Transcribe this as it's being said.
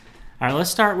All right,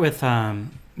 let's start with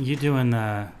you doing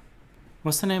the.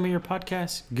 What's the name of your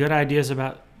podcast? Good Ideas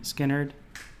About Skynyrd?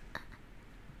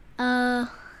 Yeah,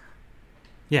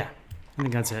 I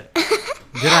think that's it.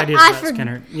 Good Ideas About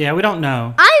Skynyrd. Yeah, we don't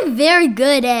know. I'm very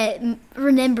good at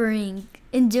remembering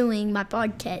and doing my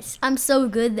podcast. I'm so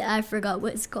good that I forgot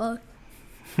what it's called.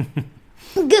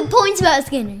 Good points about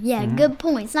Skinner. Yeah, good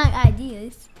points, not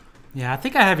ideas. Yeah, I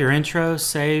think I have your intro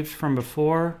saved from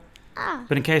before.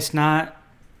 But in case not,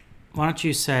 why don't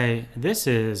you say, this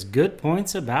is Good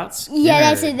Points About Skynyrd.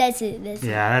 Yeah, that's it.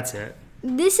 Yeah, that's it.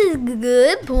 This is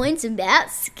good points about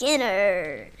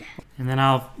Skinner. And then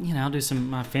I'll do some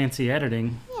my fancy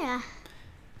editing. Yeah.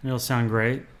 And it'll sound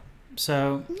great.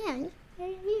 So. Yeah.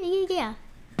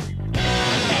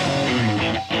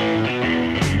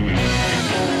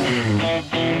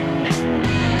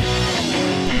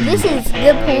 This is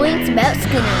good points about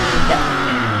Skinner.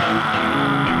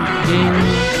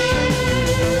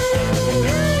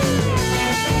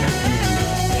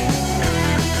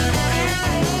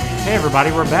 Hey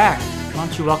everybody, we're back. Why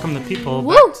don't you welcome the people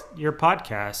back to your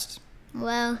podcast?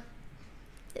 Well,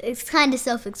 it's kind of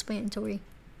self-explanatory.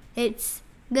 It's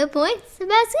good points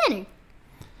about Skinner.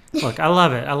 Look, I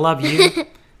love it. I love you.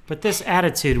 But this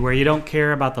attitude where you don't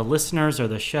care about the listeners or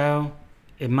the show,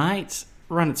 it might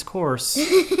run its course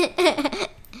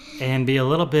and be a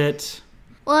little bit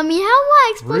how am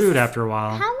I supposed rude after a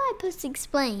while. How am I supposed to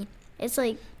explain? It's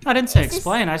like... I didn't say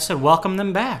explain. I said welcome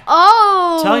them back.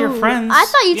 Oh! Tell your friends. I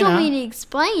thought you told me to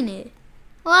explain it.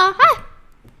 Well, hi.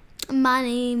 My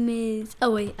name is...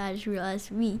 Oh, wait. I just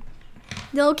realized me.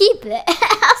 Don't keep it.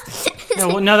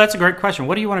 No, that's a great question.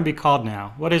 What do you want to be called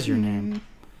now? What is your name?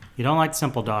 You don't like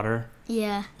Simple Daughter.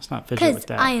 Yeah. Let's not fidget with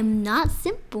that. Because I am not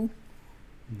simple.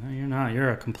 No, you're not.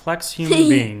 You're a complex human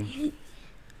being.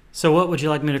 So what would you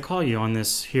like me to call you on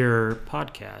this here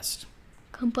podcast?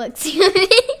 Complex human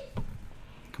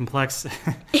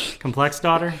Complex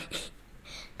daughter?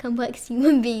 Complex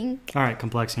human being. All right,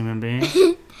 complex human being.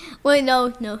 Wait, no.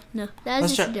 That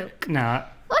was just a joke. No.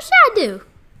 What should I do?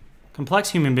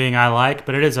 Complex human being I like,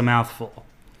 but it is a mouthful.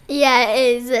 Yeah,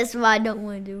 it is. That's why I don't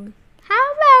want to do it.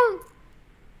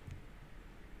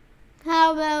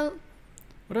 How about...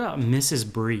 What about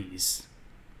Mrs. Breeze?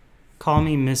 Call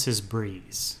me Mrs.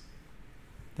 Breeze.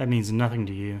 That means nothing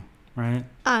to you, right?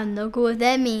 I don't know what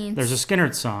that means. There's a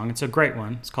Skynyrd song. It's a great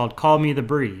one. It's called Call Me the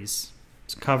Breeze.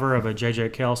 It's a cover of a J.J.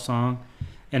 Cale song.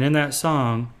 And in that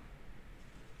song,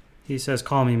 he says,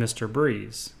 call me Mr.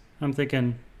 Breeze. I'm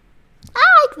thinking,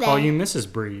 I like that. Call you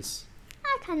Mrs. Breeze.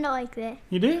 I kind of like that.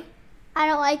 You do? I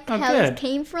don't like how good. it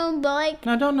came from, but like...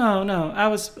 No, don't know. No, I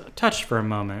was touched for a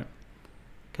moment.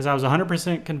 Because I was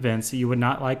 100% convinced that you would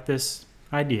not like this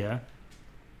idea.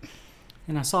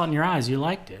 And I saw it in your eyes. You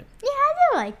liked it. Yeah, I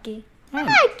do like it. I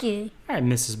like it. All right,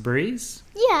 Mrs. Breeze.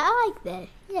 Yeah, I like that.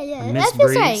 Yeah. Miss That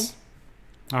feels Breeze. right.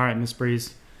 All right, Miss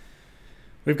Breeze.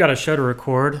 We've got a show to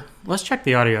record. Let's check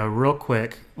the audio real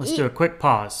quick. Let's do a quick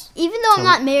pause. Even though I'm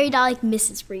not married, I like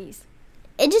Mrs. Breeze.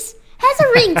 It just has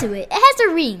a ring to it. It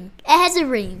has a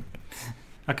ring.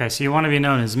 Okay, so you want to be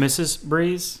known as Mrs.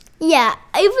 Breeze? Yeah,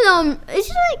 even though it's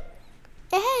just like,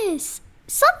 it has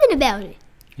something about it.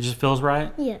 It just feels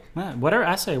right? Yeah.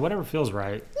 Whatever feels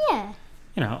right. Yeah.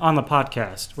 On the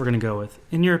podcast, we're going to go with,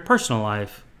 in your personal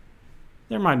life,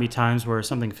 there might be times where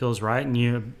something feels right and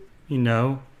you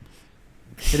know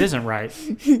it isn't right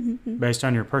based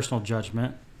on your personal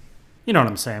judgment. You know what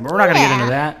I'm saying, but we're not going to get into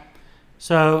that.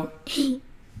 So,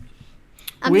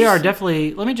 we are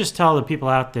definitely, let me just tell the people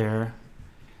out there,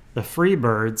 the free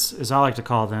birds, as I like to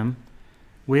call them,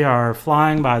 we are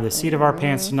flying by the seat of our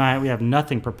pants tonight. We have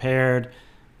nothing prepared.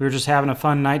 We were just having a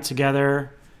fun night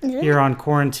together here on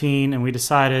quarantine, and we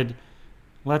decided,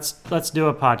 let's do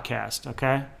a podcast,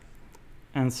 okay?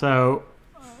 And so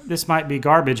this might be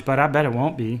garbage, but I bet it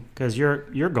won't be because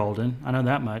you're golden. I know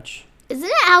that much. Isn't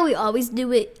that how we always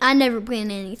do it? I never plan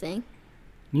anything.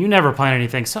 You never plan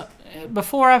anything. So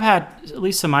before, I've had at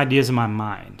least some ideas in my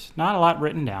mind. Not a lot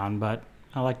written down, but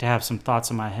I like to have some thoughts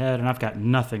in my head, and I've got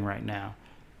nothing right now.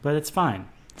 But it's fine.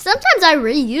 Sometimes I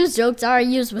reuse jokes I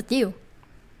already used with you.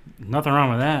 Nothing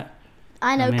wrong with that.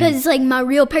 I know, because it's like my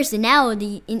real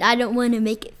personality, and I don't want to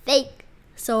make it fake.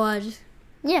 So I just,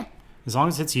 yeah. As long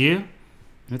as it's you,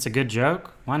 and it's a good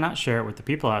joke, why not share it with the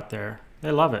people out there?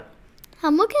 They love it.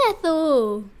 I'm looking at the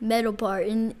little metal part,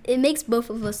 and it makes both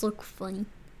of us look funny.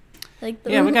 Like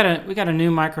we got a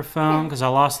new microphone because I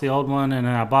lost the old one, and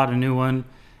then I bought a new one.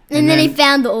 And then he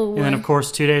found the old one. And then, of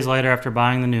course, 2 days later after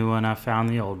buying the new one, I found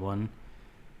the old one.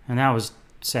 And that was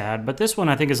sad. But this one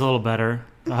I think is a little better.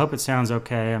 I hope it sounds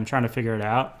okay. I'm trying to figure it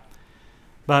out.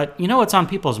 But you know what's on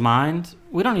people's mind?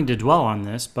 We don't need to dwell on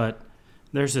this, but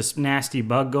there's this nasty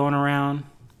bug going around.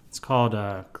 It's called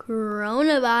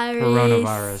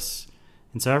coronavirus.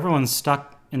 And so everyone's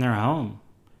stuck in their home,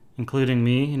 including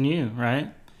me and you,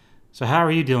 right? So how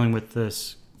are you dealing with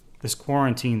this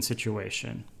quarantine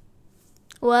situation?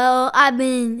 Well, I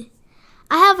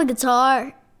have a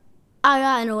guitar. I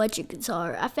got an electric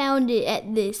guitar. I found it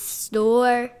at this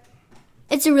store.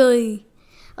 It's a really,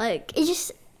 it's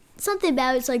just something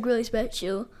about it's like really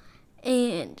special.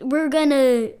 And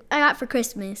I got for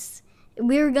Christmas,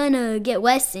 we were gonna get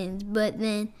lessons, but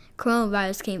then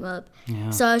coronavirus came up.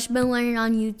 Yeah. So I've been learning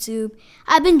on YouTube.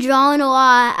 I've been drawing a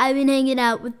lot. I've been hanging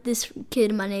out with this kid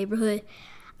in my neighborhood.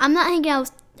 I'm hanging out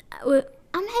with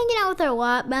her a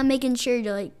lot, but I'm making sure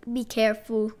to be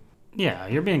careful. Yeah,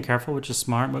 you're being careful, which is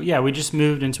smart. But yeah, we just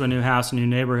moved into a new house, a new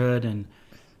neighborhood, and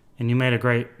you made a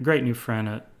great new friend,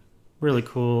 a really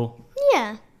cool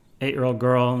 8-year-old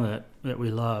girl that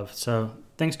we love. So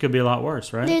things could be a lot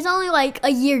worse, right? There's only a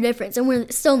year difference, and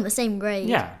we're still in the same grade.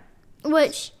 Yeah.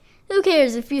 Which, who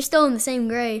cares if you're still in the same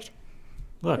grade?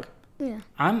 Look, yeah.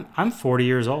 I'm 40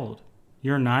 years old.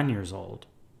 You're 9 years old.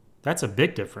 That's a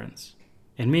big difference.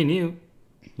 And me and you,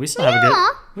 we still have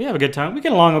a good time. We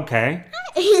get along okay.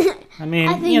 I mean,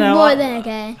 I think more than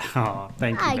okay. Oh,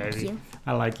 thank you, I baby. like you.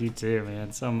 I like you too,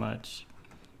 man, so much.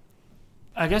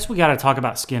 I guess we got to talk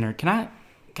about Skinner. Can I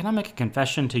make a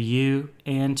confession to you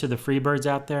and to the Freebirds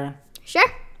out there?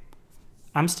 Sure.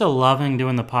 I'm still loving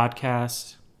doing the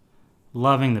podcast,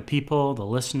 loving the people, the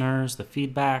listeners, the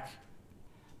feedback.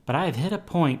 But I have hit a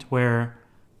point where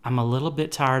I'm a little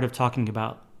bit tired of talking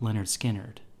about Lynyrd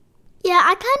Skynyrd. Yeah,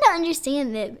 I kind of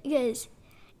understand that because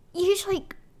you just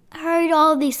heard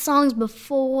all these songs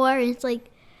before, and it's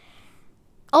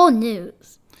old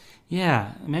news.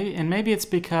 Yeah, maybe it's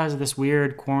because of this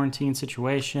weird quarantine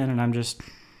situation, and I'm just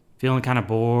feeling kind of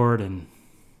bored and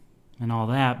all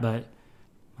that. But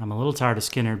I'm a little tired of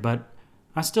Skynyrd. But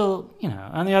I still,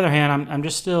 on the other hand, I'm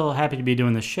just still happy to be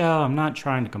doing the show. I'm not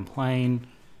trying to complain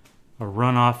or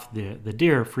run off the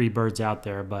dear Freebirds out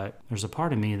there. But there's a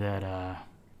part of me that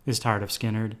is tired of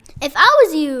Skynyrd. If I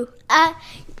was you,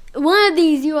 one of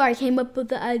these you already came up with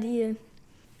the idea.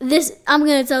 I'm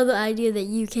going to tell the idea that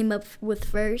you came up with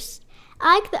first.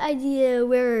 I like the idea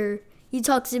where you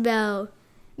talks about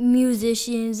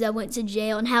musicians that went to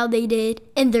jail and how they did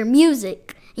in their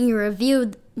music. And you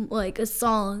reviewed a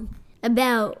song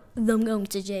about them going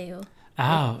to jail.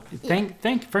 Oh,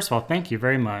 first of all, thank you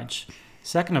very much.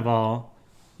 Second of all,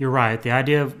 you're right. The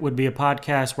idea would be a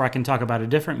podcast where I can talk about a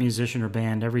different musician or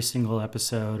band every single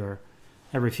episode or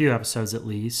every few episodes at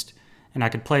least. And I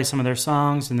could play some of their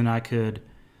songs, and then I could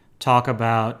talk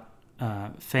about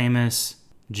famous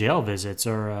jail visits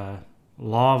or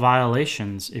law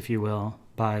violations, if you will,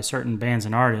 by certain bands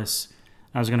and artists.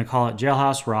 I was going to call it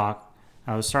Jailhouse Rock.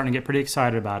 I was starting to get pretty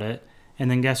excited about it. And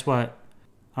then guess what?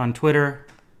 On Twitter,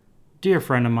 dear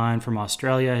friend of mine from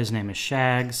Australia, his name is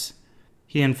Shags,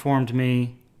 he informed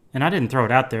me, and I didn't throw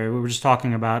it out there, we were just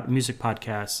talking about music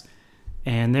podcasts,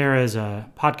 and there is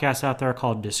a podcast out there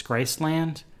called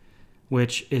Disgraceland,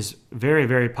 which is very,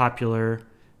 very popular,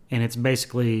 and it's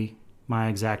basically my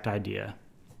exact idea.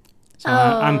 So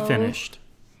I'm finished.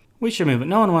 We should move it.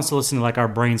 No one wants to listen to our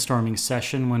brainstorming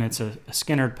session when it's a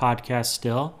Skynyrd podcast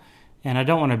still, and I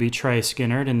don't want to betray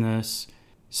Skynyrd in this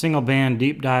single band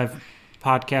deep dive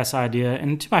podcast idea.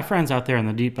 And to my friends out there in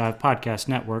the Deep Dive Podcast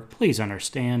Network, please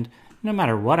understand, no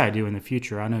matter what I do in the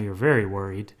future, I know you're very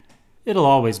worried. It'll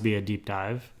always be a deep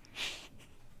dive.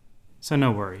 So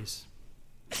no worries.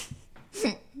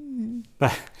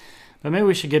 But maybe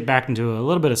we should get back into a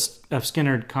little bit of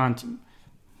Skynyrd content.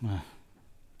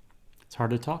 It's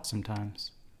hard to talk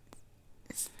sometimes.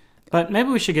 But maybe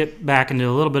we should get back into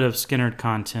a little bit of Skynyrd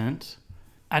content.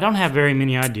 I don't have very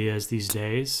many ideas these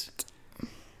days.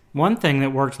 One thing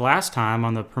that worked last time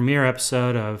on the premiere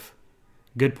episode of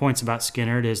Good Points About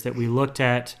Skynyrd is that we looked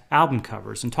at album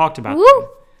covers and talked about them.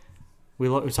 We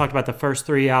talked about the first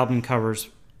 3 album covers,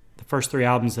 the first 3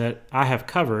 albums that I have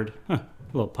covered, a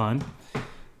little pun,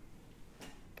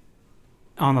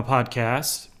 on the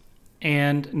podcast.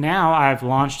 And now I've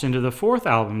launched into the 4th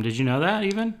album. Did you know that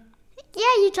even?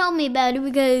 Yeah, you told me about it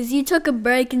because you took a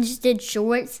break and just did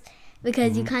shorts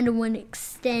because you kind of want to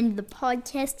extend the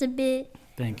podcast a bit.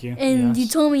 Thank you. And you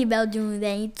told me about doing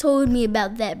that. You told me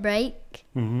about that break.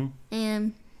 Mm-hmm.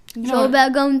 And you told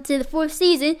about going to the 4th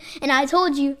season. And I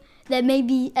told you that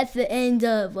maybe at the end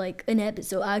of an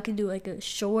episode, I could do a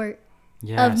short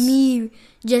of me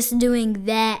just doing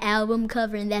that album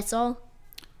cover, and that's all.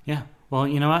 Yeah. Well,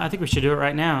 you know what? I think we should do it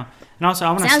right now. And also,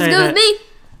 I want to say Sounds good with me.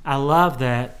 I love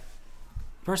that.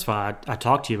 First of all, I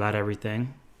talked to you about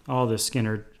everything, all this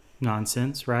Skynyrd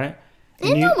nonsense, right?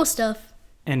 And normal stuff.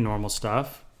 and normal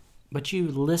stuff, but you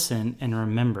listen and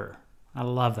remember. I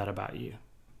love that about you.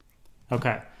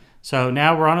 Okay, so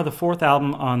now we're on to the fourth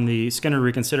album on the Skinner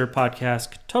Reconsidered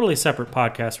podcast, totally separate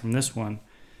podcast from this one,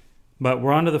 but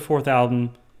we're on to the fourth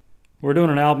album. We're doing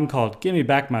an album called Give Me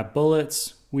Back My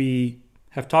Bullets. We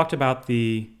have talked about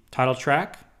the title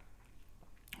track,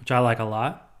 which I like a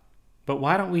lot, but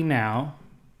why don't we now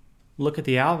look at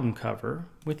the album cover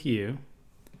with you?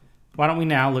 Why don't we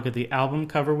now look at the album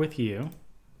cover with you?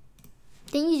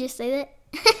 Didn't you just say that?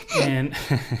 And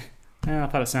I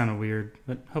thought it sounded weird,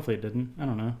 but hopefully it didn't. I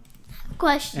don't know.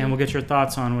 Question. And we'll get your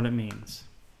thoughts on what it means.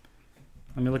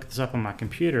 Let me look this up on my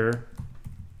computer.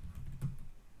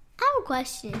 I have a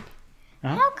question.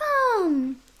 Huh? How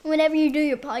come whenever you do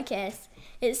your podcast,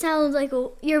 it sounds like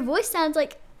your voice sounds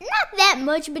like not that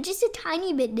much, but just a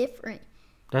tiny bit different?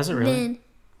 Does it really? Then,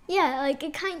 yeah, like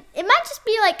it might just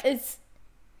be like it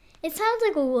sounds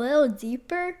like a little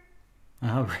deeper.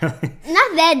 Oh, really?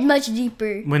 Not that much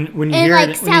deeper. When you and hear like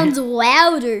it, sounds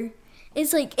louder.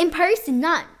 It's like in person,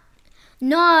 not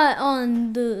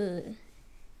on the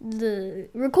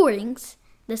recordings.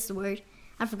 That's the word.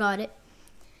 I forgot it.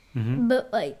 Mm-hmm.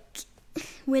 But like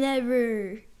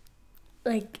whenever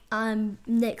like I'm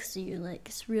next to you, like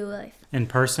it's real life. In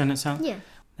person, it sounds. Yeah.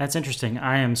 That's interesting.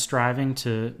 I am striving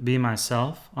to be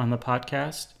myself on the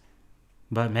podcast,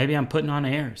 but maybe I'm putting on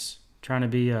airs, trying to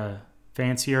be a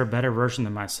fancier, better version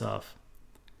than myself.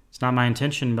 It's not my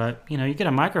intention, but you get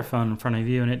a microphone in front of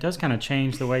you, and it does kind of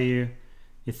change the way you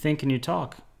think and you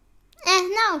talk.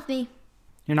 Not with me.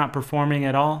 You're not performing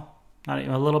at all? Not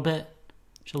even a little bit?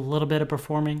 Just a little bit of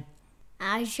performing?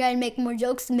 I try to make more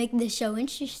jokes to make the show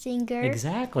interesting, girl.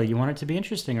 Exactly. You want it to be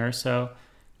interesting, so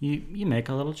you make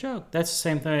a little joke. That's the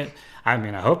same thing. I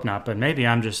mean, I hope not, but maybe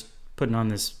I'm just putting on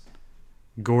this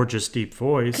gorgeous, deep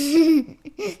voice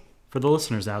for the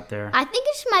listeners out there. I think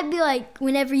it just might be like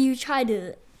whenever you try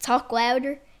to talk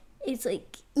louder, it's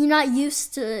like you're not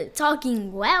used to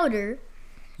talking louder,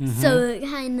 so it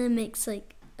kind of makes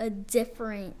like a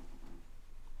different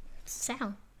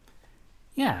sound.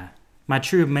 Yeah. My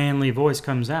true manly voice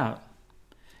comes out.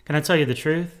 Can I tell you the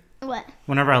truth? What?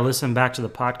 Whenever I listen back to the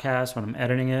podcast, when I'm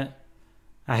editing it,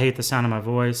 I hate the sound of my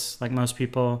voice, like most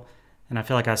people, and I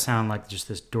feel like I sound like just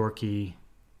this dorky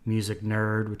music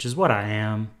nerd, which is what I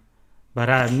am, but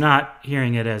I'm not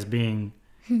hearing it as being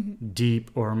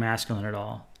deep or masculine at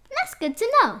all. That's good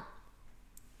to know.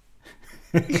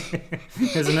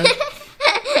 Isn't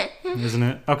it? Isn't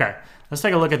it? Okay, let's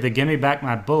take a look at the Gimme Back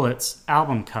My Bullets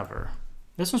album cover.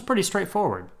 This one's pretty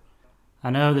straightforward.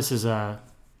 I know this is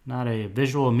not a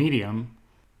visual medium,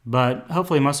 but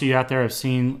hopefully most of you out there have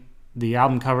seen the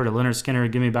album cover to Lynyrd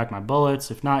Skynyrd, Give Me Back My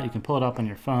Bullets. If not, you can pull it up on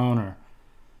your phone or,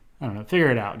 I don't know, figure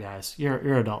it out, guys.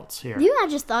 You're adults here. I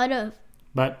just thought of.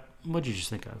 But what'd you just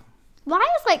think of? Why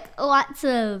is like lots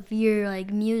of your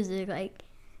like music, like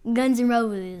Guns N'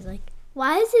 Roses, like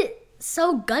why is it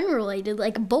so gun related,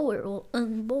 like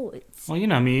bullets? Well, you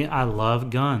know me, I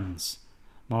love guns.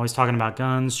 I'm always talking about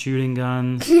guns, shooting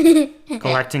guns,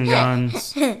 collecting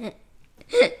guns.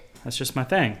 That's just my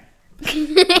thing.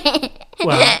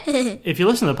 Well, if you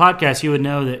listen to the podcast, you would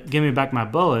know that Give Me Back My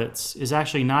Bullets is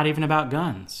actually not even about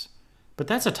guns. But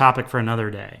that's a topic for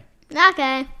another day.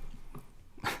 Okay.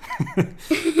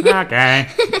 Okay.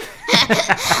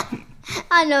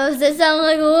 I know, does that sound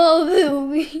like a little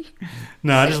bit weird?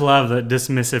 No, I just love the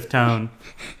dismissive tone.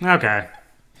 Okay.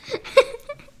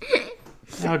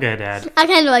 Okay, Dad. I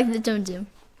kind of like the tone too.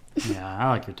 Yeah, I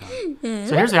like your tone.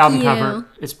 So here's the album cover.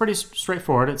 It's pretty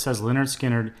straightforward. It says Lynyrd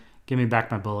Skynyrd, Give Me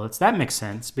Back My Bullets. That makes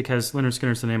sense because Lynyrd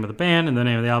Skynyrd's the name of the band and the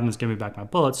name of the album is Give Me Back My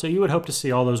Bullets. So you would hope to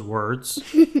see all those words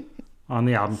on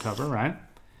the album cover, right?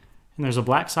 And there's a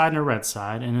black side and a red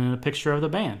side and then a picture of the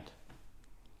band.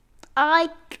 I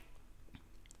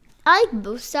like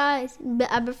both sides,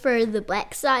 but I prefer the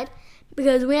black side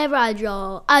because whenever I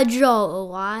draw a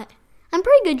lot. I'm a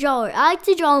pretty good drawer. I like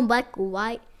to draw in black or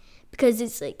white because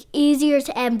it's like easier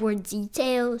to add more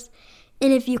details.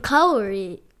 And if you color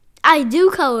it, I do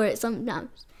color it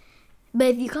sometimes, but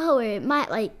if you color it, it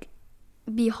might like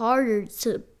be harder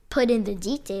to put in the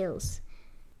details.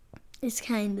 It's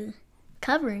kind of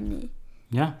covering it.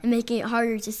 Yeah. And making it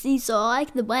harder to see. So I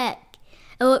like the black.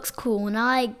 It looks cool. And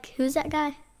I like, who's that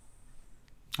guy?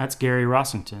 That's Gary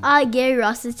Rossington. I like Gary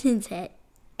Rossington's hat.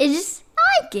 I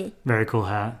like it. Very cool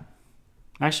hat.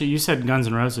 Actually, you said Guns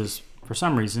N' Roses for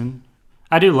some reason.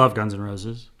 I do love Guns N'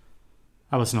 Roses.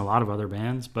 I listen to a lot of other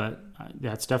bands, but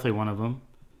that's definitely one of them.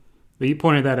 But you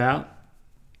pointed that out.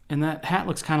 And that hat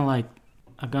looks kind of like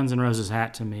a Guns N' Roses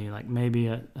hat to me. Like maybe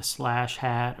a Slash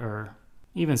hat or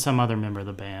even some other member of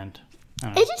the band. I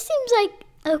don't know. It just seems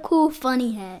like a cool,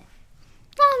 funny hat.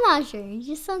 I'm not sure.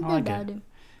 Just something I like about it. him.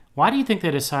 Why do you think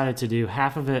they decided to do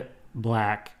half of it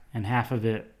black and half of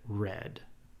it red?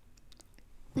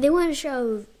 They want to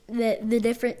show the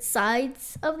different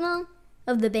sides of them,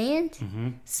 of the band. Mm-hmm.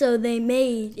 So they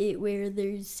made it where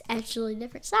there's actually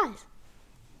different sides.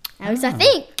 At least I Oh.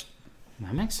 think.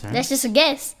 That makes sense. That's just a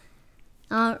guess.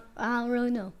 I don't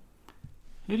really know.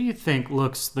 Who do you think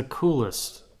looks the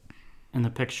coolest in the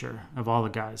picture of all the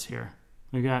guys here?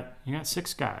 You got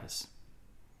 6 guys,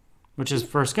 which is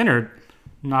for Skinner,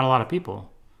 not a lot of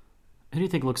people. Who do you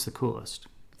think looks the coolest?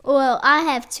 Well, I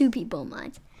have 2 people in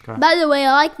mind. Okay. By the way,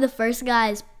 I like the first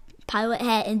guy's pilot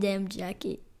hat and denim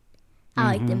jacket. I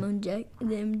like them I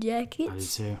do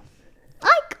jackets. too. I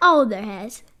like all of their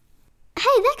hats. Hey,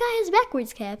 that guy has a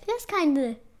backwards cap. That's kind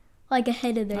of like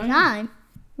ahead of their Oh, yeah. time.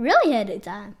 Really ahead of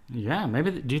time. Yeah, maybe.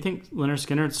 Do you think Leonard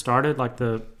Skinner started like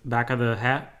the back of the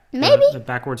hat? Maybe. The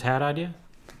backwards hat idea?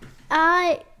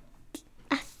 I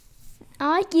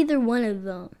like either one of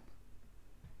them.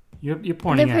 You're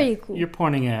pointing They're at pretty cool. You're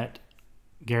pointing at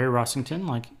Gary Rossington,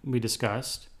 like we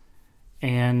discussed,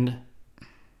 and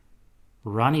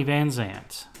Ronnie Van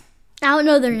Zant, I don't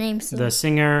know their names. So. the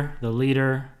singer, the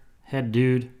leader, head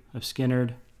dude of Skinner.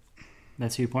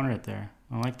 That's who you pointed at there.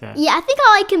 I like that. Yeah, I think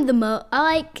I like him the most. I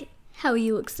like how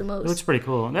he looks the It most. looks pretty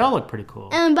cool. They all look pretty cool.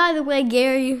 And by the way,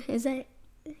 Gary, is that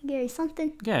Gary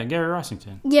something? Yeah, Gary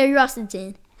Rossington. Gary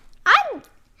Rossington.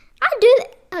 I do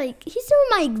that. Like, he's doing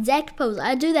my exact pose.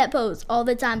 I do that pose all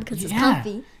the time because it's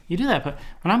comfy. You do that, but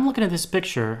when I'm looking at this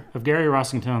picture of Gary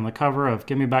Rossington on the cover of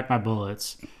Give Me Back My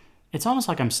Bullets, it's almost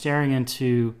like I'm staring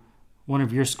into one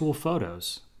of your school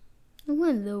photos. What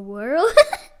in the world?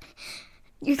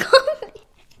 You're calling me?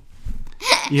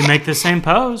 You make the same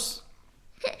pose.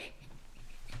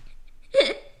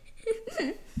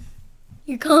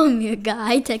 You're calling me a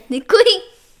guy, technically.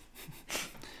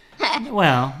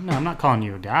 Well, no, I'm not calling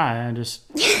you a guy. I just...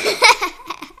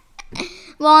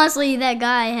 Well, honestly, that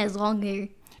guy has long hair.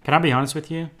 Can I be honest with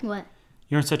you? What?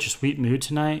 You're in such a sweet mood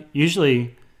tonight.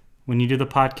 Usually, when you do the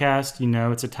podcast, you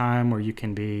know it's a time where you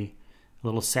can be a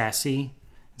little sassy.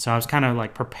 So I was kind of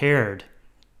like prepared.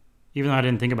 Even though I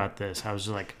didn't think about this, I was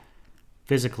like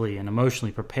physically and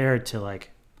emotionally prepared to like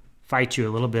fight you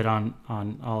a little bit on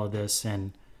all of this.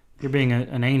 And you're being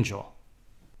an angel.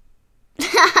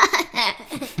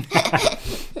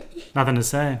 Nothing to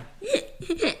say.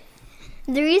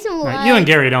 The reason why Right, you and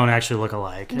Gary don't actually look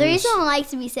alike. the reason I like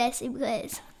to be sassy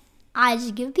because I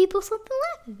just give people something to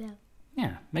laugh about.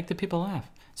 Yeah, make the people laugh.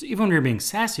 So even when you're being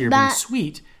sassy, you're being But-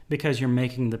 sweet because you're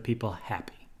making the people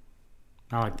happy.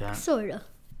 I like that. Sort of.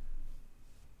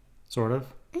 Sort of.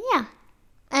 Yeah.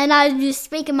 And I just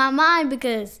speak in my mind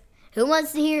because who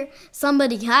wants to hear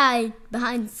somebody hide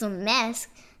behind some mask?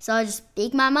 So I just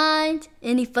speak my mind.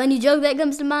 Any funny joke that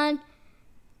comes to mind,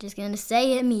 just gonna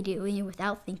say it immediately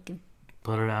without thinking.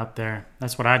 Put it out there.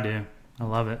 That's what I do. I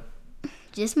love it.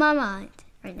 Just my mind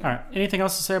right now. All right. Anything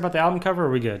else to say about the album cover? Or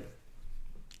are we good?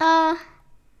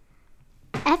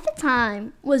 At the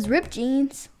time, was ripped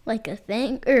jeans like a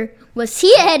thing? Or was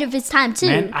he ahead of his time too?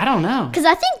 Man, I don't know. Because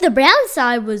I think the brown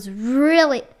side was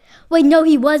really... Wait, no,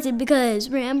 he wasn't. Because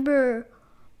remember,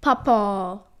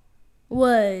 Papa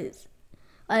was...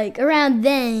 Like, around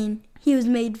then, he was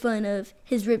made fun of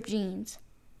his ripped jeans.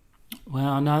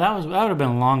 Well, no, that would have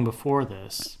been long before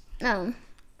this. No.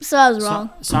 So I was wrong.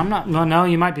 So I'm not. Well, no,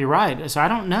 you might be right. So I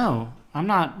don't know. I'm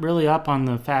not really up on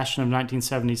the fashion of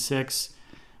 1976,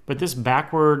 but this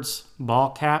backwards ball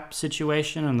cap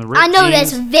situation and the ripped I know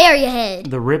jeans, that's very ahead.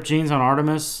 the ripped jeans on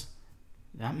Artemis.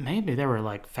 Maybe they were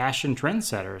like fashion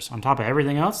trendsetters on top of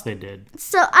everything else they did.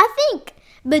 So I think...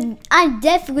 But I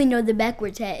definitely know the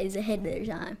backwards hat is ahead of their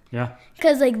time. Yeah,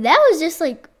 Because, like, that was just,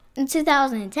 like, in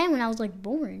 2010 when I was, like,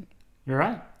 born. you're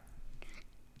right.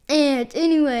 And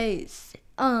anyways,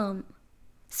 so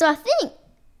I think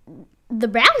the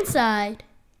brown side,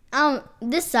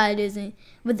 this side isn't,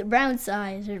 but the brown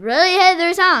side is really ahead of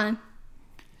their time.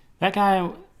 That guy,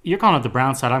 you're calling it the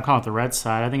brown side. I'm calling it the red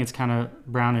side. I think it's kind of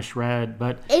brownish red,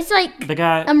 but It's like the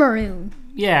guy, a maroon.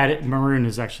 yeah, maroon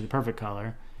is actually the perfect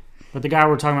color. But the guy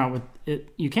we're talking about with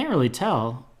it, you can't really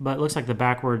tell, but it looks like the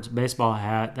backwards baseball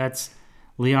hat. That's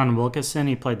Leon Wilkeson.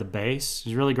 He played the bass.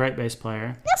 He's a really great bass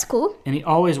player. That's cool. And he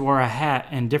always wore a hat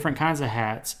and different kinds of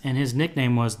hats, and his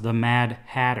nickname was the Mad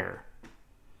Hatter.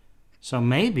 So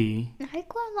maybe, I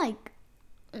quite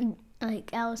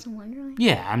like Alice in Wonderland.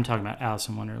 yeah, I'm talking about Alice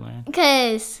in Wonderland.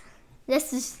 Because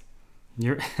that's the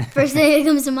You're first thing that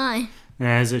comes to mind.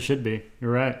 as it should be.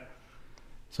 You're right.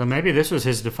 So maybe this was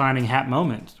his defining hat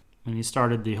moment when he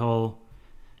started the whole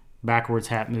backwards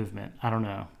hat movement. I don't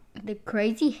know. The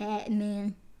crazy hat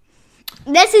man.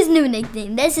 That's his new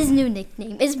nickname.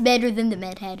 It's better than the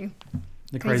Mad Hatter.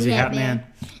 The Crazy Hat Man.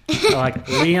 I like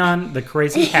Leon, the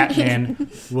Crazy Hat Man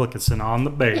Wilkinson on the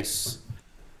bass.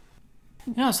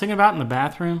 You know, I was thinking about in the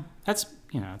bathroom. It's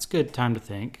a good time to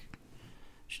think.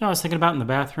 You know, I was thinking about in the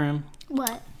bathroom.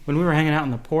 What? When we were hanging out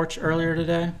on the porch earlier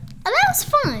today. Oh, that was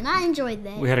fun. I enjoyed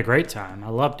that. We had a great time. I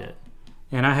loved it.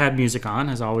 And I had music on,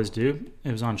 as I always do.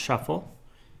 It was on shuffle.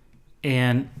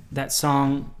 And that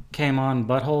song came on,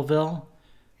 Buttholeville.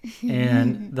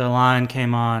 And the line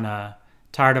came on,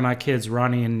 Tired of My Kids,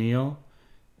 Ronnie and Neil.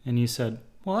 And you said,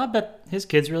 well, I bet his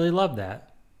kids really love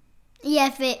that. Yeah,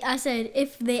 if they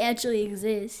actually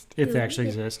exist. If they actually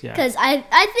exist, yeah. Because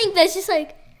I think that's just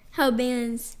like how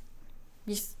bands,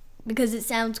 just because it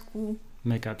sounds cool.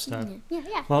 Make up stuff.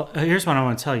 Yeah. Well, here's what I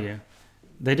want to tell you.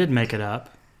 They did make it up.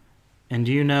 And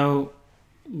do you know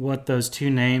what those two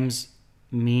names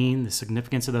mean? The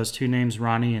significance of those two names,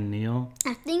 Ronnie and Neil?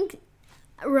 I think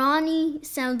Ronnie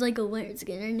sounds like a Leonard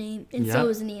Skinner name, and so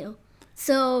is Neil.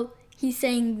 So he's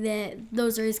saying that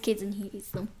those are his kids and he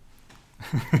hates them.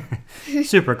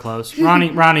 Super close.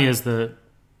 Ronnie is the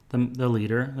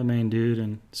leader, the main dude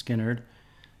in Skinner.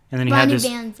 And then he Ronnie had this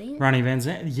Van Zant. Ronnie Van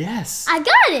Zant. Yes. I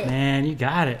got it. Man, you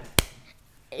got it.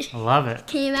 I love it.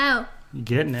 Came out. You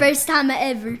getting it. First time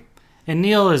ever. And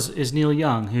Neil is Neil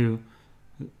Young, who,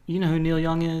 you know who Neil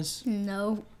Young is?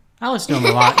 No. I listen to him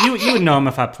a lot. You would know him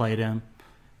if I played him.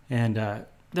 And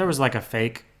there was like a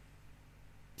fake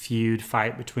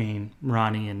fight between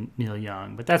Ronnie and Neil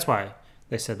Young. But that's why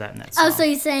they said that in that song. Oh, so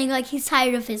you're saying like he's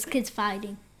tired of his kids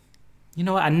fighting. You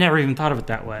know what? I never even thought of it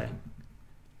that way.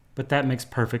 But that makes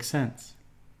perfect sense.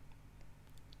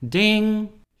 Ding!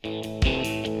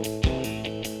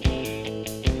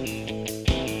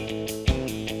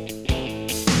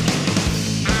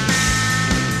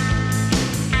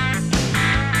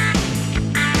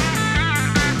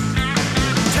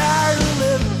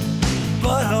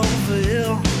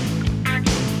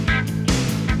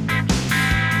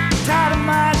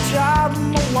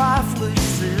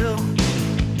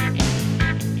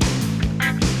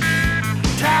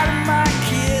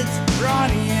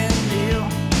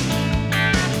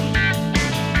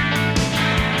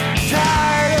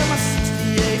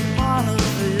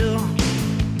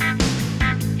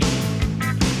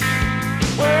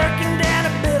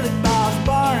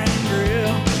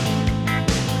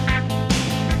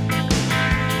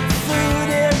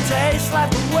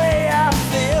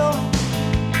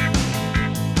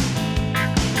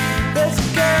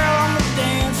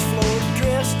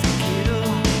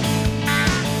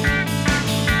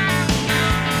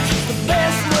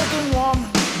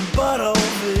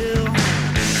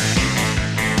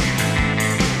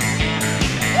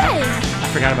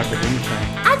 I forgot about the ding thing.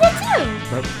 I did too.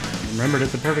 But remembered at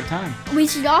the perfect time. We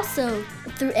should also,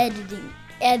 through editing,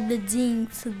 add the ding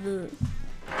to the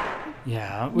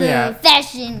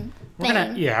fashion we're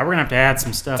thing. We're gonna have to add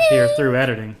some stuff Ding. here through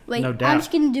editing. Wait, no doubt. I'm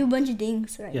just gonna do a bunch of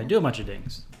dings right now. Do a bunch of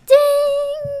dings.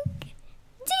 Ding!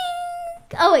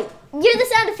 Ding! Oh wait, you're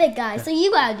the sound effect guy, so you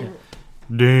gotta do it.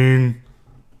 Ding!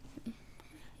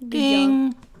 Good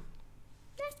Ding!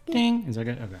 job. Ding! Is that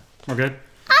good? Okay. We're good?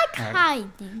 Hi,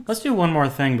 ding. Let's do one more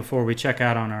thing before we check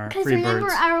out on our Because free remember,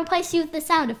 birds. I replaced you with the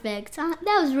sound effects. That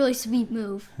was a really sweet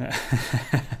move.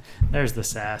 There's the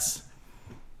sass.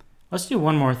 Let's do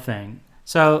one more thing.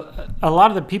 So, a lot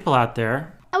of the people out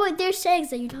there... Oh, wait, there's Shags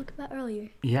that you talked about earlier.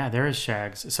 Yeah, there is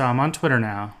Shags. So, I'm on Twitter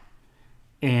now.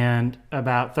 And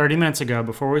about 30 minutes ago,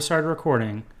 before we started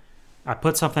recording, I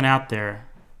put something out there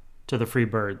to the free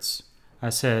birds. I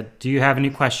said, do you have any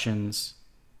questions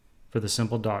for the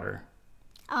simple daughter?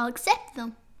 I'll accept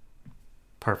them.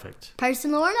 Perfect.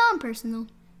 Personal or non-personal.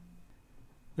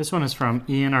 This one is from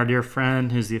Ian, our dear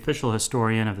friend, who's the official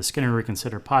historian of the Skinner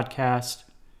Reconsider podcast.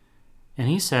 And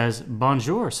he says,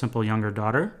 Bonjour, simple younger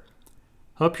daughter.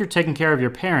 Hope you're taking care of your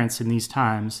parents in these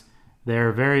times.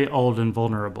 They're very old and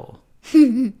vulnerable.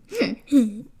 Okay.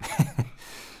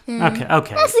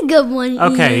 That's a good one,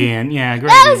 Ian. Okay, Ian. Yeah, great.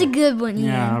 That was a good one, Ian.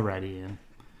 Yeah, all right, Ian.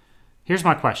 Here's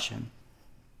my question.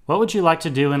 What would you like to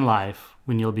do in life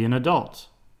when you'll be an adult?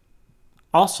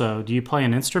 Also, do you play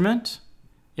an instrument?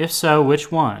 If so,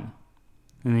 which one?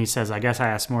 And he says, I guess I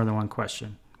asked more than one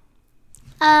question.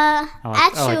 I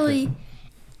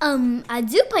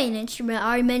do play an instrument. I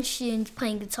already mentioned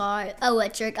playing guitar,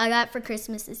 electric. I got it for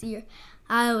Christmas this year.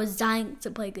 I was dying to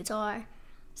play guitar.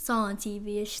 Saw on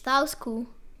TV. That was cool.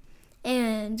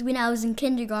 And when I was in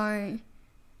kindergarten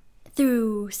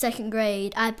through second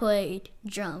grade, I played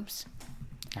drums.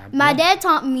 My dad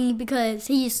taught me because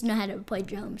he used to know how to play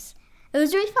drums. It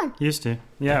was really fun. Used to.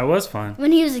 Yeah, it was fun.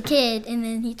 When he was a kid, and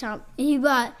then he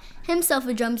bought himself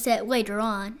a drum set later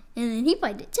on, and then he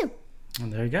played it too.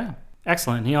 And there you go.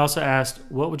 Excellent. He also asked,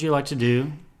 what would you like to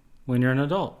do when you're an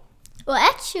adult? Well,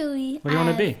 actually, What do you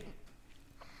want to be?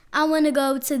 I want to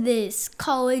go to this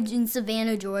college in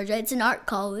Savannah, Georgia. It's an art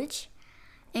college,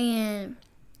 and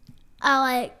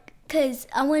because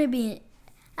I want to be.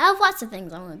 I have lots of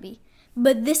things I want to be,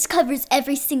 but this covers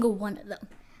every single one of them.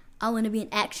 I want to be an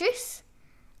actress,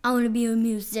 I want to be a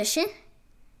musician,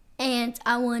 and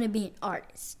I want to be an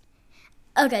artist.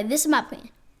 Okay, this is my plan.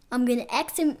 I'm going to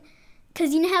act him,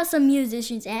 because you know how some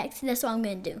musicians act? That's what I'm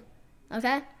going to do,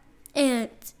 okay? And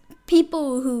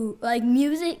people who like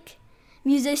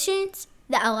musicians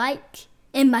that I like,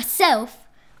 and myself,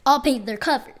 I'll paint their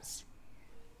covers,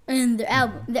 and their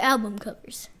album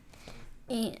covers.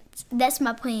 And that's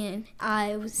my plan.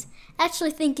 I was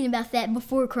actually thinking about that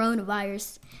before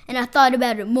coronavirus, and I thought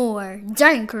about it more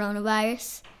during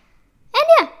coronavirus. And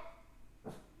yeah.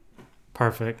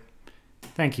 Perfect.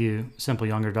 Thank you, Simple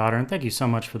Younger Daughter, and thank you so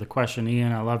much for the question,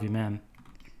 Ian. I love you, man.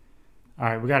 All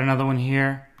right, we got another one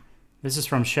here. This is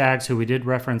from Shags, who we did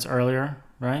reference earlier,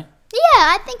 right? Yeah,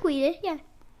 I think we did, yeah.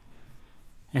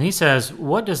 And he says,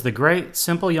 what does the great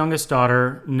Simple Youngest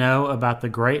Daughter know about the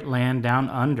great land down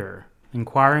under?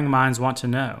 Inquiring minds want to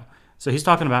know. So he's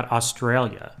talking about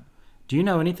Australia. Do you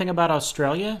know anything about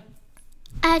Australia?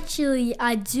 Actually,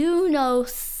 I do know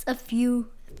a few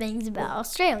things about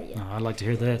Australia. Oh, I'd like to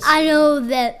hear this. I know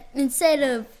that instead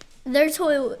of their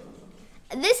toilet,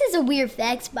 this is a weird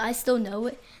fact, but I still know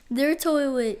it. Their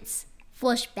toilets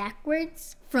flush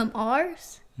backwards from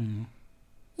ours. Mm-hmm.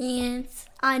 And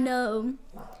I know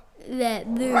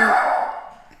that they're...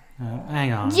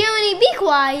 Hang on. Junie, be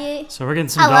quiet. So we're getting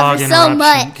some I love dog her so interruption.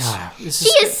 much. God, She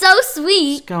is so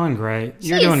sweet. It's going great. She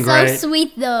You're doing is great. so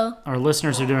sweet, though. Our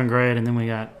listeners are doing great, and then we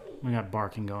got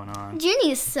barking going on.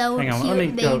 Junie is so Hang on, cute, let me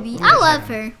go- baby. let me I love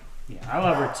see. her. Yeah, I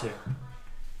love her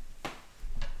too.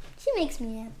 She makes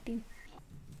me happy.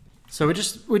 So we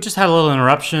just had a little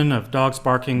interruption of dogs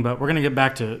barking, but we're going to get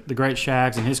back to the great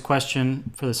Shags and his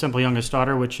question for the Simple Youngest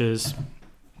Daughter, which is,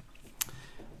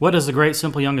 what does the great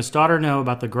Simple Youngest Daughter know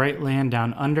about the great land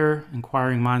down under?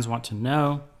 Inquiring minds want to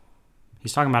know.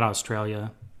 He's talking about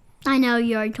Australia. I know,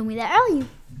 you already told me that earlier.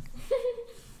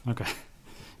 Okay.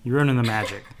 You're ruining the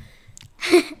magic.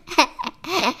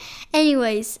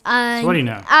 Anyways, So what do you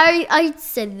know? I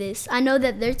said this. I know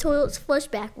that their toilets flush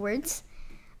backwards.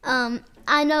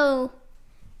 I know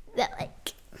that,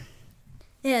 like,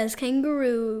 it has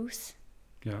kangaroos.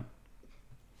 Yeah.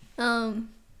 I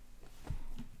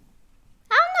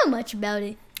don't know much about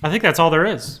it. I think that's all there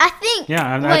is. I think.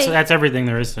 Yeah, wait, that's everything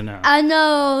there is to know. I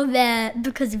know that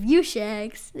because of you,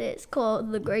 Shags, that it's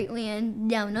called the Great Land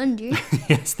Down Under.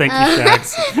 Yes, thank you,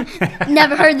 Shags.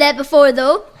 Never heard that before,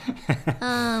 though.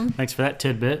 Thanks for that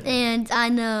tidbit. And I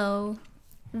know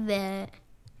that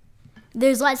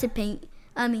there's lots of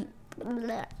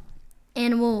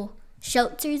animal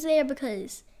shelters there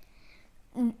because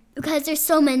there's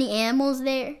so many animals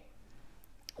there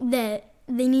that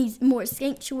they need more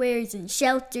sanctuaries and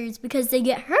shelters because they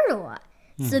get hurt a lot.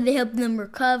 So they help them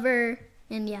recover,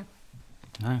 and yeah.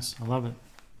 Nice. I love it.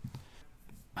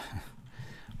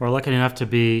 We're lucky enough to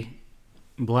be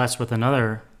blessed with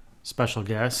another special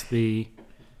guest, the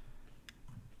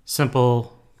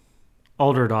Simple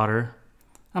Older Daughter.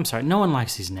 I'm sorry, no one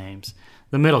likes these names.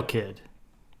 The middle kid,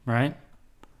 right?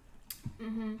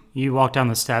 Mm-hmm. You walk down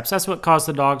the steps. That's what caused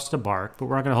the dogs to bark, but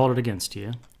we're not going to hold it against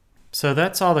you. So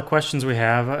that's all the questions we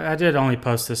have. I did only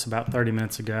post this about 30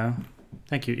 minutes ago.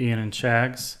 Thank you, Ian and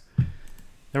Shags.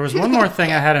 There was one more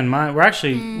thing I had in mind.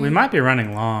 We might be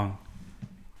running long.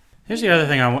 Here's the other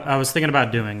thing I was thinking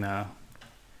about doing, though.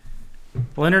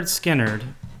 Leonard Skinner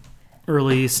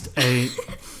released a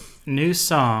new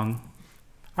song.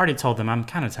 I already told them I'm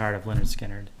kind of tired of Leonard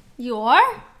Skinner. You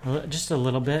are? Just a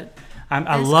little bit. I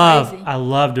That's crazy.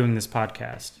 love doing this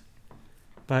podcast.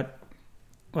 But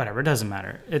whatever, it doesn't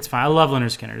matter. It's fine. I love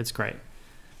Leonard Skinner. It's great.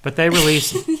 But they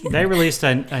released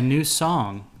a new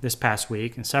song this past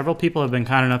week, and several people have been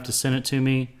kind enough to send it to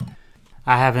me.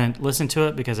 I haven't listened to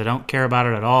it because I don't care about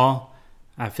it at all.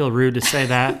 I feel rude to say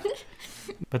that.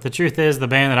 But the truth is, the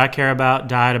band that I care about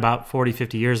died about 40,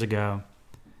 50 years ago.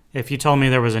 If you told me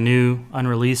there was a new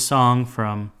unreleased song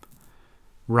from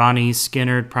Ronnie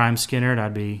Skinner, Prime Skinner,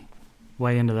 I'd be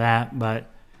way into that. But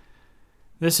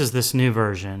this is this new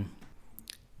version.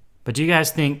 But do you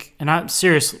guys think, and I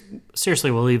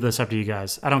seriously will leave this up to you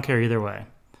guys. I don't care either way.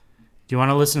 Do you want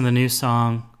to listen to the new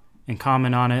song and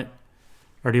comment on it?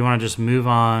 Or do you want to just move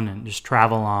on and just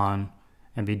travel on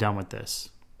and be done with this?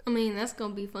 I mean, that's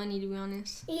going to be funny, to be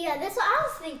honest. Yeah, that's what I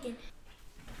was thinking.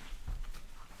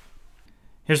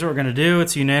 Here's what we're going to do.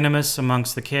 It's unanimous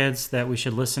amongst the kids that we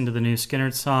should listen to the new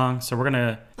Skynyrd song. So we're going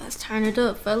to... Let's turn it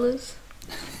up, fellas.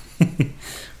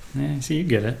 Yeah, see, you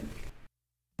get it.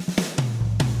 We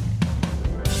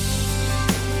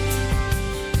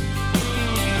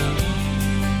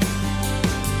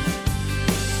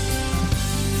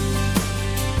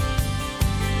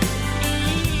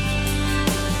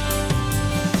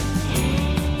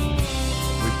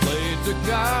played the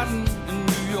Garden in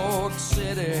New York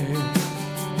City.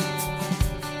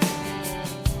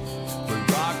 We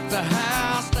rocked the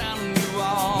house down in New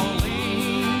Orleans.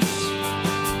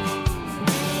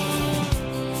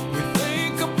 We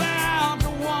think about the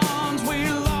ones we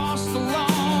lost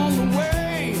along the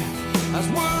way as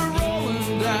we're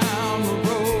rolling down the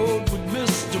road with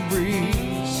Mr.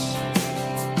 Breeze.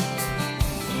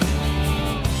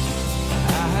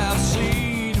 I have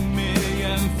seen a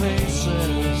million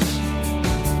faces,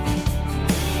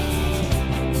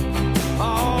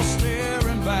 all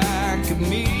staring back at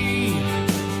me.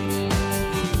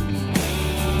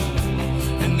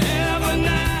 And every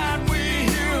night we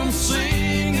hear them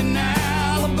sing in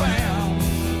Alabama,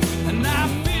 and I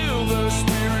feel the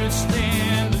spirit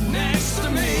standing next to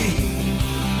me.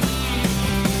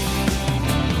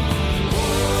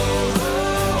 Whoa, whoa,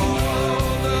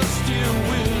 whoa, they're still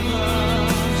with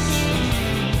us.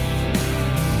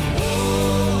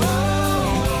 Whoa, whoa,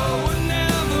 whoa, we're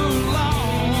never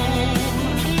alone.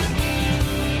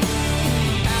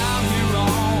 Out here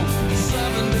on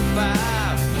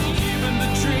 75, keeping the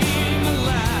dream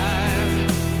alive.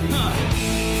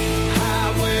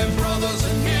 Highway brothers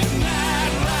and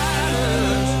midnight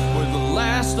riders, we're the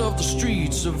last of the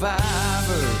street survivors.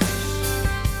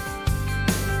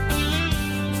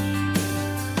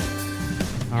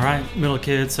 All right, middle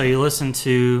kids. So you listen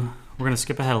to... We're going to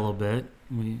skip ahead a little bit.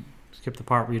 We skip the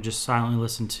part where you just silently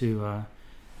listen to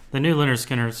the new Lynyrd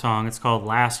Skynyrd song. It's called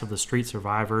Last of the Street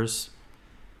Survivors.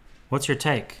 What's your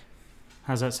take?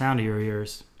 How's that sound to your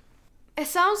ears? It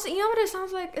sounds, you know what it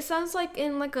sounds like? It sounds like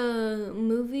in like a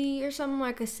movie or something,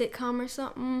 like a sitcom or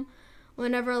something.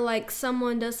 Whenever like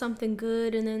someone does something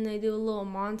good and then they do a little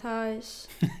montage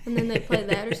and then they play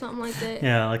that or something like that.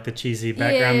 Yeah, like the cheesy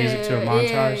background music to a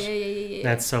montage. Yeah.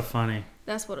 That's so funny.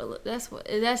 That's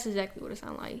exactly what it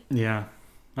sounds like. Yeah,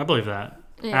 I believe that.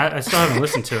 Yeah. I still haven't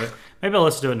listened to it. Maybe I'll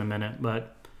listen to it in a minute.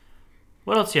 But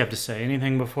what else do you have to say?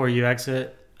 Anything before you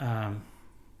exit?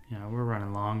 We're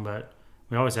running long, but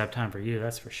we always have time for you.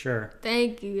 That's for sure.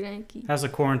 Thank you. How's the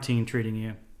quarantine treating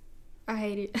you? I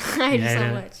hate it. I hate it so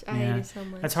much. I hate it so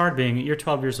much. It's hard you're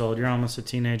 12 years old. You're almost a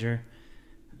teenager.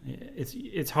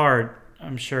 It's hard,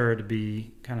 I'm sure, to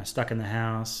be kind of stuck in the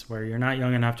house where you're not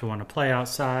young enough to want to play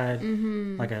outside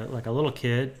like a little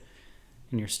kid,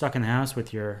 and you're stuck in the house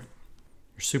with your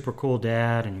super cool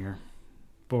dad and your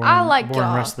boring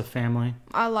rest of the family.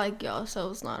 I like y'all, so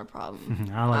it's not a problem.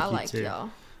 I like you too. Y'all.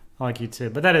 I like you too.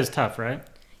 But that is tough, right?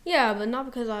 Yeah, but not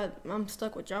because I'm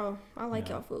stuck with y'all. I like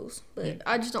y'all fools, but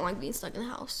I just don't like being stuck in the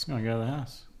house. You want to go to the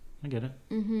house. I get it.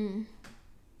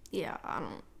 Yeah,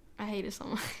 I hate it so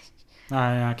much.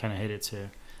 I kind of hate it too.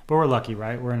 But we're lucky,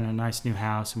 right? We're in a nice new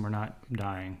house and we're not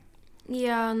dying.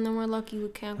 Yeah, and then we're lucky we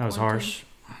can't. That was harsh.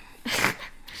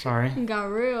 Sorry. You got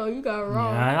real. You got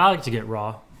raw. Yeah, I like to get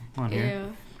raw on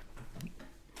here. Yeah.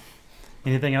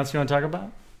 Anything else you want to talk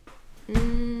about?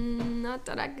 Not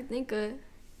that I could think of.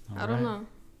 I don't know.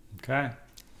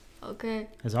 Okay.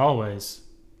 As always,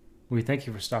 we thank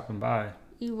you for stopping by.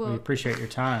 You will. We appreciate your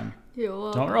time. You're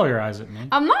welcome. Don't roll your eyes at me.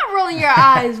 I'm not rolling your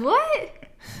eyes. What?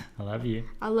 I love you.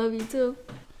 I love you too.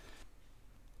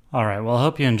 All right. Well, I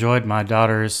hope you enjoyed my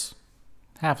daughters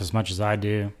half as much as I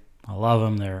do. I love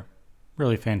them. They're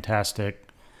really fantastic.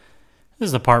 This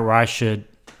is the part where I should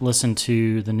listen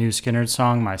to the new Skynyrd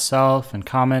song myself and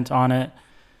comment on it.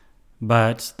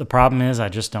 But the problem is I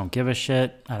just don't give a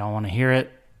shit. I don't want to hear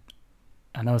it.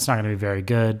 I know it's not going to be very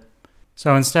good.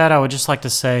 So instead, I would just like to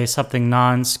say something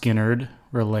non-Skynyrd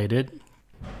related.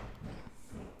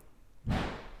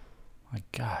 My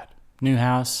God. New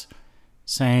house.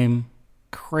 Same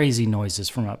crazy noises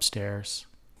from upstairs.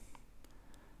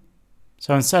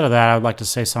 So instead of that, I would like to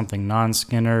say something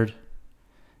non-Skynyrd.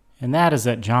 And that is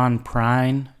that John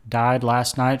Prine died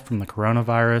last night from the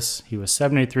coronavirus. He was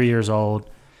 73 years old.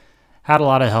 Had a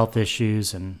lot of health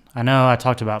issues, and I know I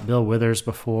talked about Bill Withers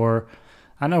before.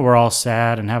 I know we're all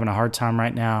sad and having a hard time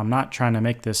right now. I'm not trying to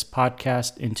make this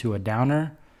podcast into a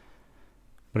downer,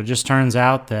 but it just turns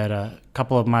out that a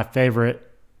couple of my favorite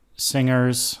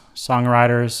singers,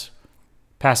 songwriters,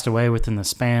 passed away within the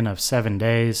span of 7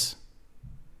 days.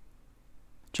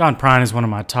 John Prine is one of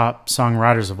my top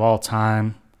songwriters of all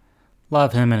time.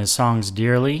 Love him and his songs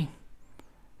dearly,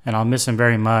 and I'll miss him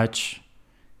very much.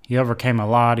 He overcame a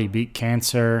lot. He beat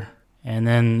cancer. And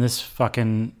then this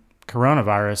fucking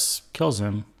coronavirus kills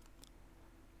him.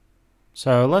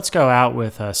 So let's go out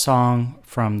with a song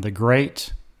from the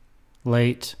great,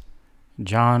 late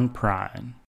John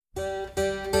Prine.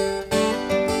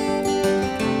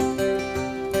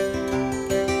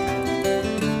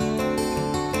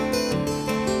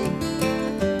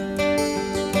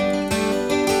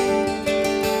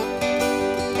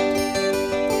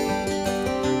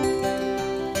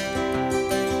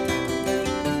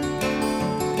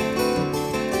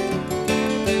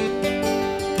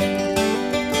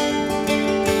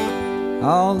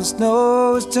 All the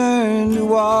snow has turned to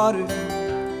water.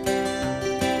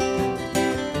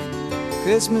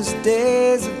 Christmas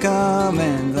days have come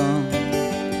and gone.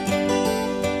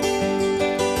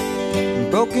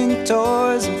 Broken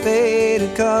toys and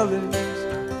faded colors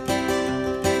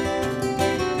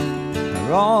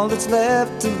are all that's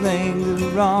left to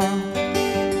linger on.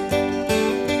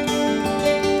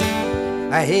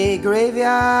 I hate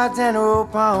graveyards and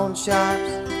old pawn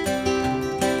shops,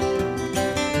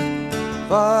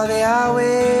 for they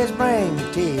always bring me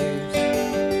tears.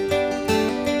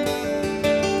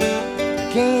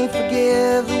 I can't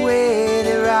forgive the way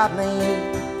they robbed me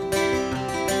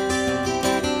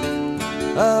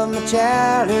of my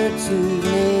childhood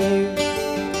souvenirs.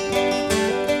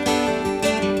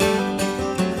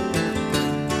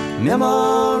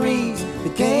 Memories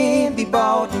that can't be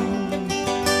bought,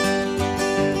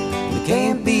 they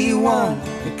can't be won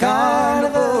at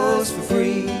carnivals for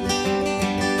free.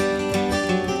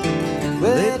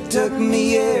 Well, it took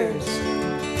me years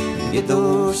to get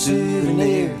those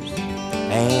souvenirs,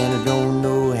 and I don't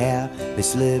know how they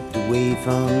slipped away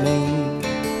from me.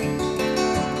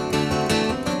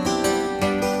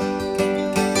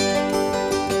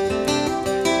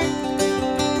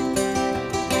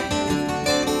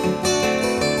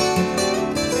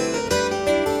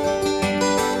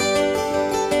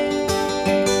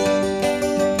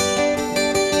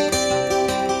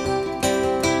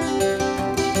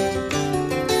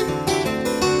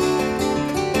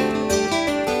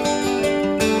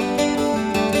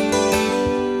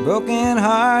 Broken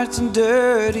hearts and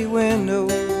dirty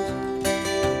windows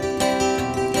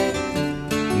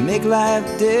make life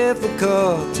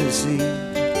difficult to see.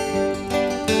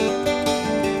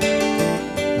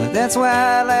 But that's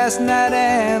why last night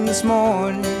and this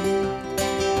morning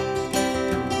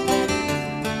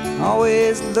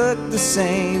always look the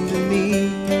same to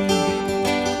me.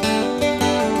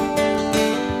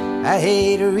 I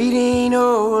hate reading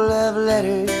old love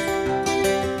letters,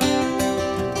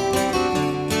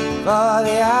 for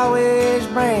they always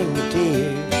bring me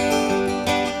tears.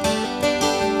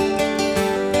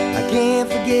 I can't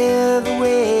forgive the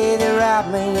way they robbed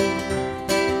me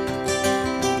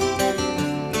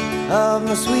of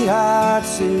my sweetheart's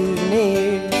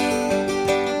souvenirs.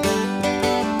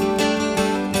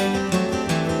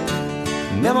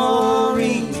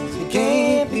 Memories that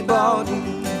can't be bought,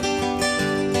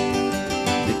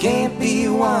 they can't be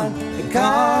won at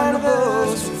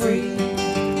carnivals for free.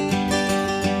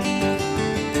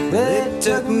 Well, it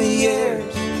took me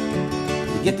years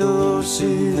to get those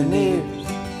souvenirs,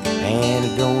 and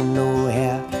I don't know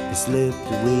how they slipped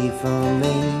away from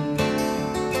me.